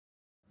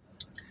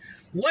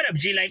What up,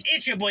 G-Life?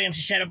 It's your boy,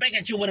 MC Shadow, back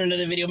at you with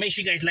another video. Make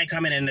sure you guys like,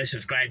 comment, and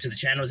subscribe to the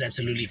channel. It's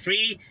absolutely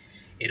free.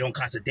 It don't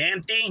cost a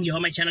damn thing. You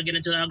help my channel get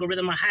into the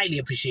algorithm. I highly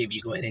appreciate if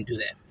you go ahead and do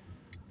that.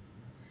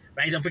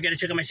 Right? Don't forget to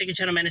check out my second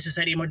channel, Man in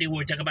Society, M.O.D, where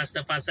we talk about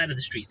stuff outside of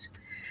the streets.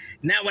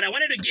 Now, what I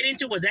wanted to get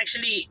into was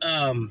actually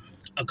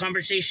a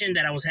conversation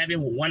that I was having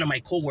with one of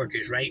my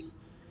coworkers, right?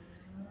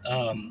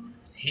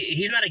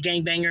 He's not a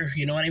gangbanger,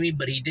 you know what I mean?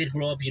 But he did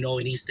grow up,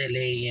 in East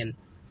LA, and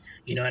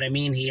you know what I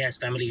mean? He has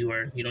family who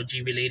are,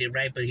 G-related,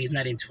 right? But he's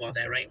not into all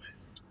that, right?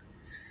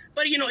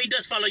 But, he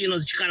does follow, the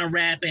Chicano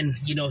rap, and,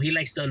 he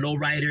likes the low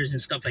riders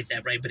and stuff like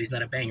that, right? But he's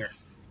not a banger.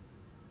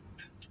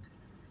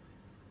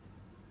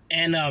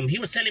 And he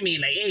was telling me,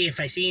 like, hey, if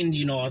I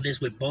seen, all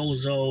this with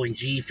Bozo and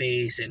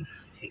G-Face and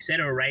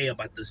etc., right?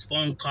 About this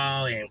phone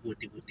call and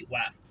wah.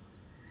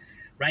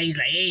 Right? He's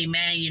like, hey,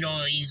 man,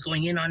 he's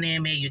going in on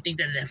him. Hey, you think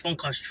that phone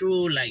call's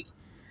true? Like,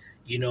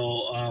 you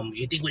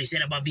think what he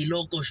said about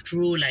V-Loco's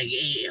true? Like,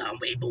 hey,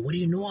 but what do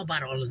you know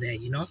about all of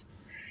that,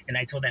 And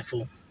I told that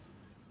fool,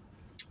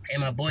 hey,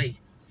 my boy,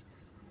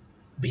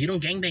 but you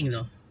don't gangbang,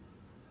 though.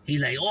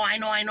 He's like, oh,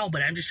 I know,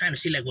 but I'm just trying to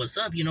see, like, what's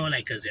up,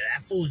 like, because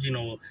that fool's,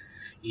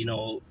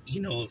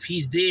 if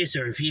he's this,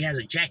 or if he has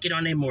a jacket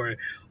on him, or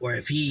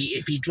if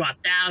he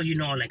dropped out,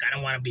 like, I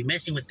don't want to be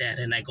messing with that.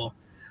 And I go,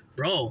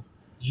 bro,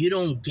 you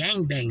don't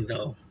gangbang,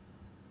 though.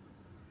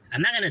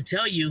 I'm not going to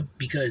tell you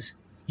because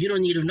you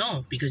don't need to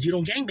know, because you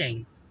don't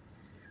gangbang.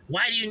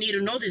 Why do you need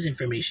to know this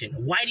information?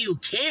 Why do you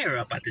care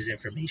about this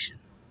information?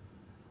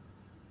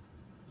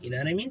 You know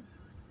what I mean?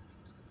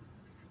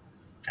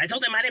 I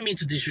told him I don't mean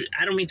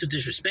to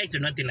disrespect or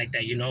nothing like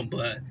that,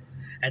 but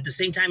at the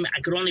same time, I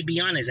could only be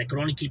honest. I could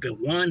only keep it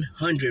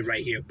 100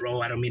 right here,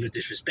 bro. I don't mean to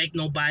disrespect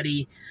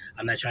nobody.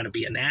 I'm not trying to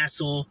be an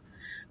asshole.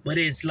 But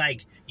it's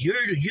like, you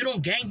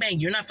don't gangbang.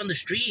 You're not from the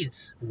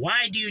streets.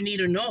 Why do you need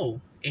to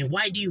know? And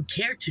why do you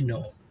care to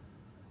know?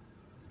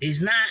 It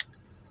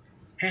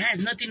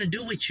has nothing to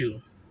do with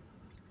you.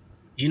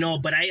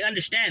 But I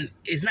understand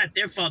it's not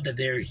their fault that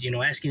they're,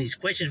 asking these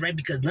questions, right?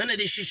 Because none of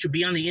this shit should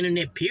be on the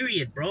internet,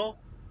 period, bro.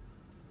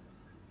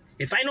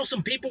 If I know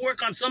some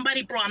paperwork on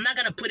somebody, bro, I'm not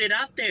going to put it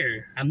out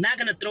there. I'm not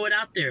going to throw it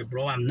out there,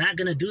 bro. I'm not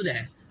going to do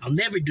that. I'll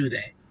never do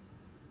that.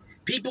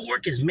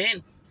 Paperwork is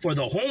meant for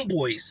the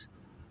homeboys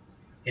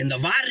in the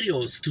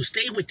barrios to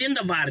stay within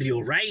the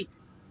barrio, right?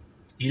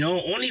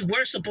 Only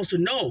we're supposed to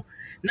know.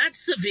 Not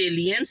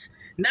civilians,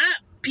 not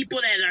people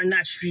that are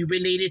not street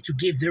related to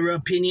give their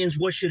opinions.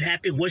 What should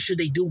happen? What should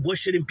they do? What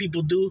shouldn't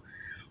people do?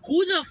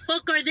 Who the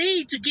fuck are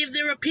they to give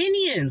their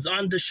opinions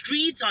on the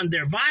streets, on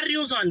their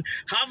barrios, on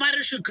how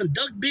barrios should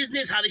conduct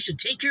business, how they should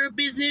take care of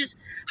business,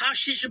 how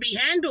shit should be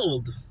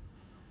handled?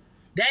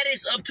 That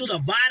is up to the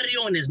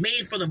barrio and is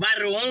made for the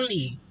barrio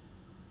only.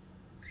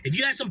 If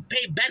you have some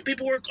bad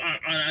paperwork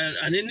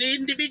on an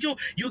individual,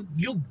 you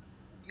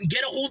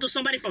get a hold of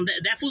somebody from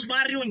that fool's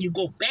barrio and you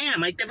go,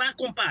 bam, ahí te va,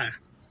 compa.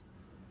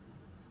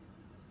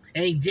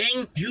 And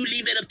then you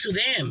leave it up to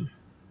them.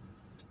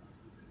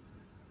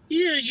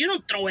 You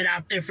don't throw it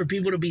out there for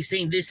people to be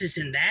saying this,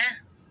 and that.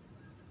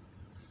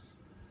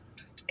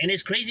 And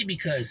it's crazy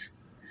because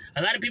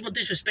a lot of people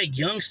disrespect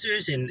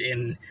youngsters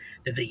and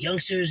that the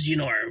youngsters,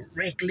 are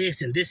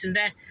reckless and this and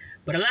that.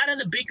 But a lot of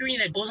the bickering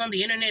that goes on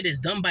the internet is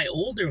done by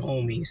older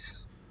homies.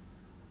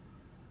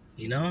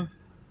 And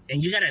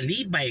you got to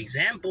lead by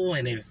example.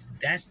 And if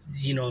that's,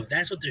 if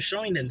that's what they're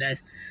showing, then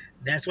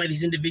that's why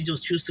these individuals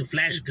choose to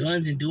flash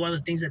guns and do all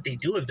the things that they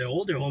do if their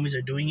older homies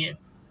are doing it.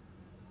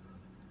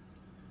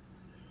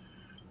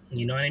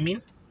 You know what I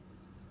mean?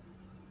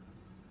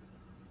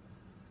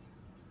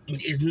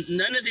 Is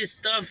none of this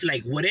stuff,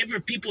 like whatever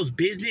people's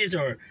business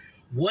or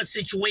what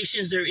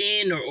situations they're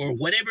in or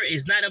whatever,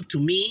 is not up to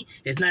me.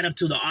 It's not up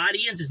to the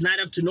audience. It's not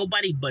up to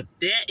nobody but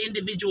that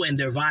individual and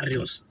their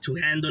barrios to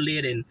handle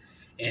it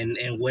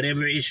and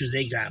whatever issues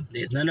they got.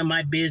 It's none of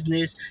my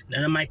business,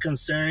 none of my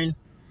concern.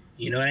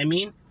 You know what I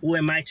mean? Who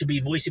am I to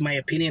be voicing my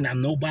opinion?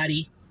 I'm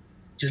nobody,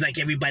 just like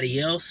everybody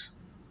else.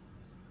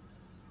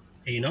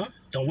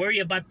 Don't worry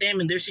about them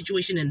and their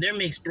situation and their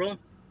mix, bro.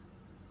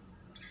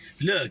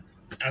 Look,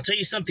 I'll tell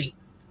you something.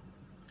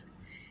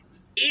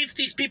 If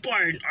these people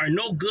are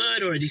no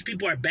good or these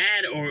people are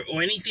bad or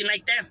anything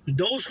like that,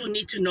 those who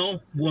need to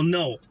know will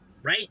know,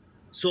 right?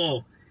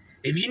 So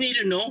if you need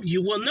to know,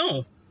 you will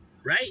know,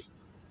 right?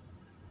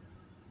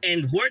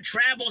 And word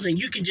travels and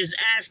you can just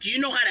ask. You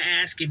know how to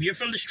ask. If you're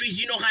from the streets,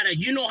 you know how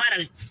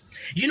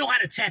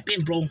to tap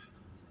in, bro.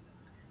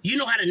 You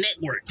know how to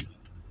network.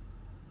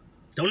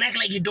 Don't act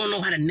like you don't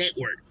know how to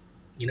network.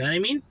 You know what I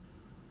mean?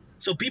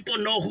 So people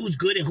know who's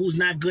good and who's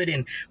not good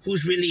and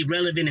who's really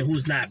relevant and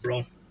who's not,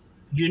 bro.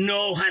 You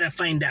know how to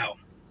find out.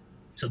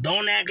 So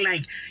don't act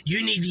like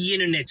you need the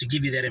internet to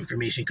give you that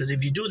information. Because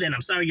if you do, then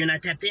I'm sorry you're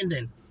not tapped in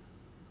then.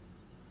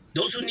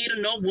 Those who need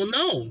to know will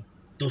know.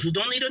 Those who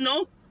don't need to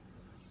know,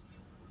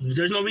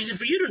 there's no reason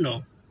for you to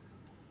know.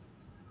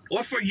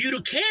 Or for you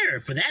to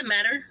care, for that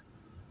matter.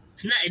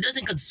 It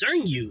doesn't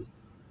concern you.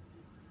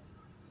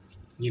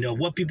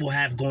 What people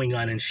have going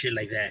on and shit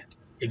like that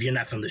if you're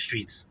not from the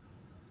streets.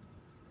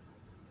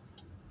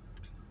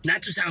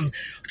 Not to sound,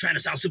 trying to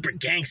sound super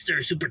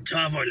gangster, super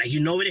tough, or like you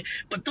know it.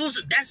 But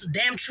that's the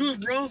damn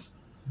truth, bro.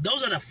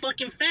 Those are the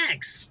fucking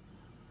facts.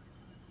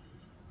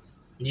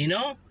 You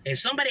know? If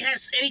somebody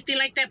has anything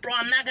like that, bro,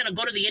 I'm not gonna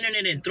go to the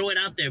internet and throw it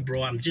out there,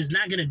 bro. I'm just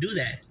not gonna do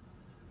that.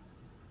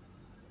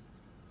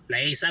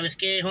 Like, hey, ¿sabes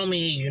qué,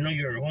 homie? You know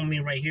your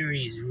homie right here,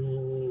 he's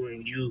rude,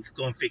 and you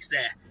go and fix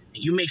that.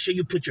 And you make sure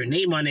you put your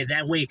name on it.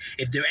 That way,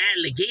 if there are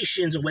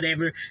allegations or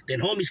whatever,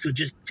 then homies could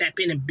just tap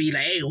in and be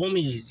like, hey,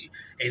 homie,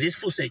 hey, this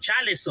fool said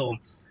chale, so,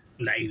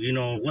 like, you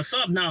know, what's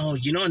up now?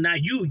 You know, now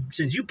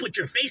since you put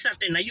your face out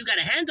there, now you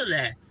gotta handle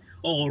that.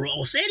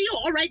 O serio?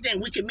 All right, then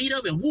we can meet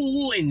up and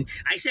woo-woo, and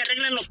ahí se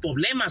arreglan los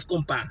problemas,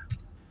 compa.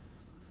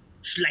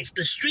 Like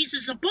the streets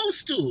is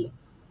supposed to.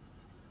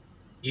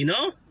 You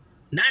know?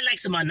 Not like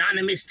some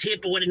anonymous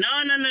tip or whatever.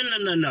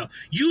 No.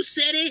 You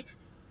said it,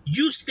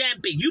 you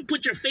stamp it, you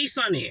put your face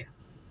on it.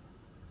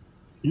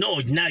 No,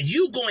 now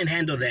you go and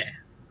handle that.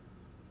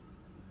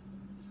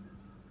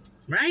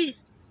 Right?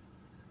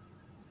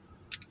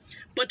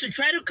 But to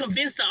try to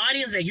convince the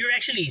audience that you're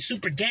actually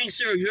super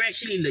gangster or you're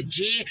actually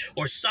legit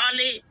or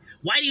solid,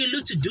 why do you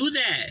look to do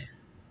that?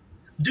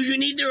 Do you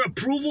need their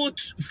approval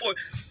for...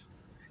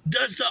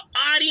 Does the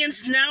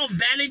audience now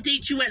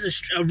validate you as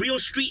a real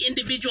street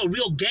individual, a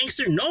real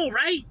gangster? No,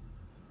 right?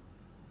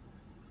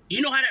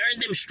 You know how to earn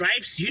them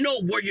stripes. You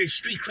know where your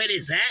street credit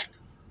is at.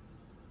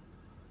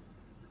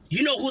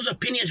 You know whose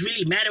opinions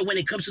really matter when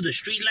it comes to the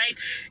street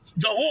life.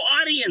 The whole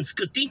audience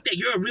could think that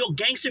you're a real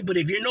gangster, but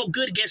if you're no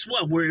good, guess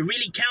what? Where it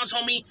really counts,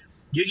 homie,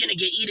 you're going to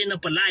get eaten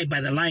up alive by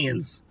the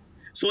lions.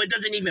 So it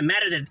doesn't even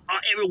matter that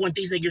everyone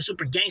thinks that you're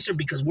super gangster,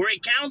 because where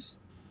it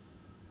counts,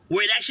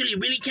 where it actually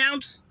really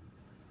counts,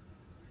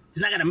 it's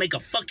not going to make a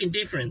fucking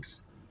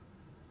difference.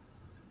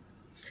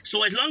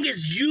 So as long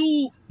as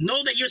you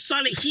know that you're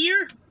solid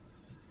here,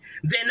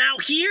 then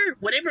out here,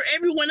 whatever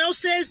everyone else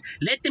says,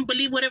 let them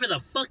believe whatever the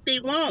fuck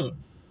they want.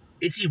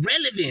 It's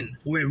irrelevant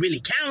where it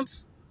really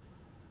counts.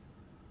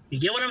 You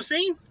get what I'm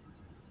saying?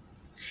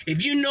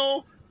 If you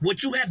know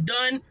what you have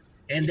done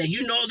and that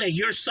you know that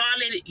you're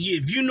solid,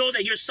 if you know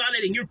that you're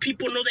solid and your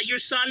people know that you're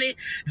solid,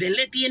 then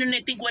let the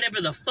internet think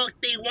whatever the fuck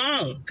they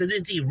want, because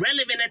it's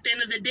irrelevant at the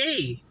end of the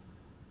day.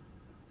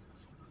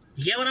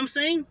 You get what I'm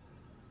saying?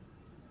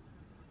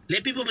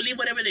 Let people believe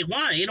whatever they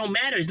want. It don't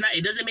matter.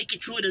 It doesn't make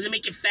it true. It doesn't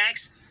make it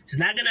facts. It's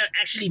not gonna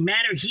actually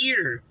matter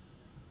here.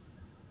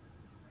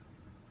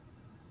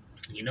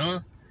 You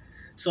know?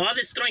 So all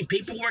this throwing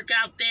paperwork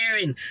out there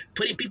and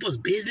putting people's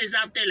business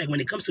out there, like when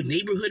it comes to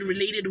neighborhood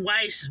related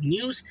wise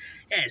news,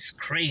 yeah, it's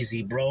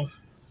crazy, bro.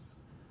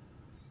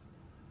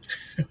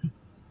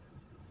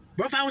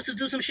 Bro, if I was to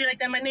do some shit like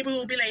that, my neighbor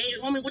would be like, hey,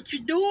 homie, what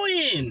you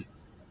doing?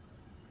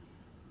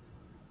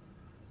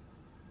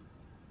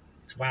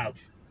 It's wild.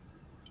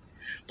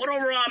 But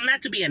overall,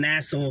 not to be an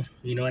asshole,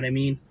 you know what I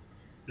mean?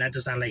 Not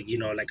to sound like, you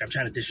know, like I'm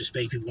trying to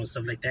disrespect people and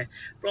stuff like that.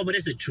 Bro, but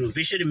it's the truth.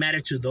 It shouldn't matter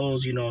to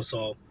those, you know,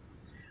 so...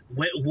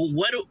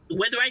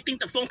 Whether I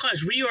think the phone call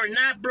is real or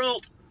not,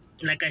 bro,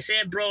 like I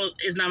said, bro,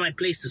 it's not my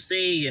place to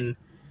say, and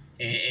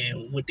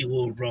what they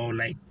will, bro.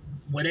 Like,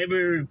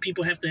 whatever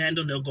people have to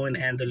handle, they'll go and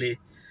handle it.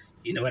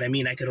 You know what I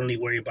mean? I could only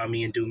worry about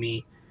me and do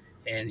me,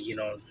 and, you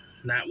know,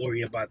 not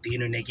worry about the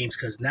internet games,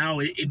 because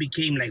now it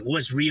became like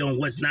what's real and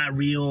what's not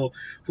real,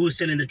 who's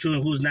telling the truth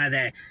and who's not.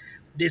 That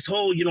this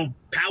whole, you know,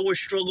 power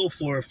struggle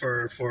for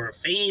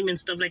fame and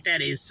stuff like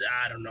that is,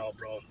 I don't know,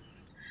 bro.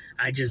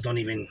 I just don't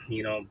even,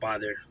 you know,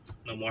 bother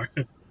no more.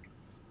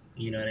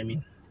 You know what I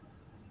mean?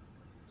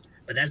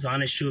 But that's the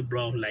honest truth,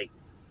 bro. Like,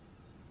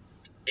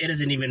 it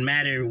doesn't even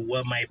matter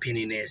what my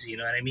opinion is. You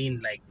know what I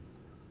mean? Like,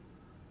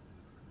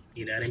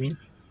 you know what I mean?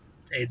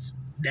 It's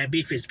that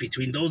beef is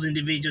between those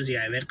individuals.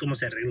 Yeah, a ver cómo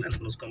se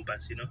arreglan los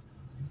compas, you know?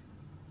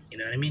 You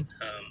know what I mean?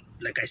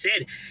 Like I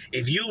said,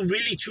 if you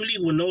really truly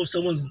will know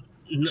someone's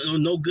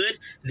no good,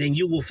 then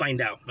you will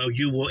find out. Or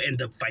you will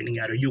end up finding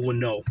out, or you will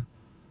know.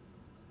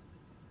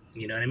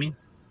 You know what I mean?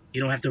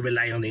 You don't have to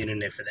rely on the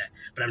internet for that.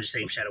 But I'm just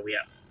saying, shout out, we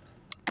out.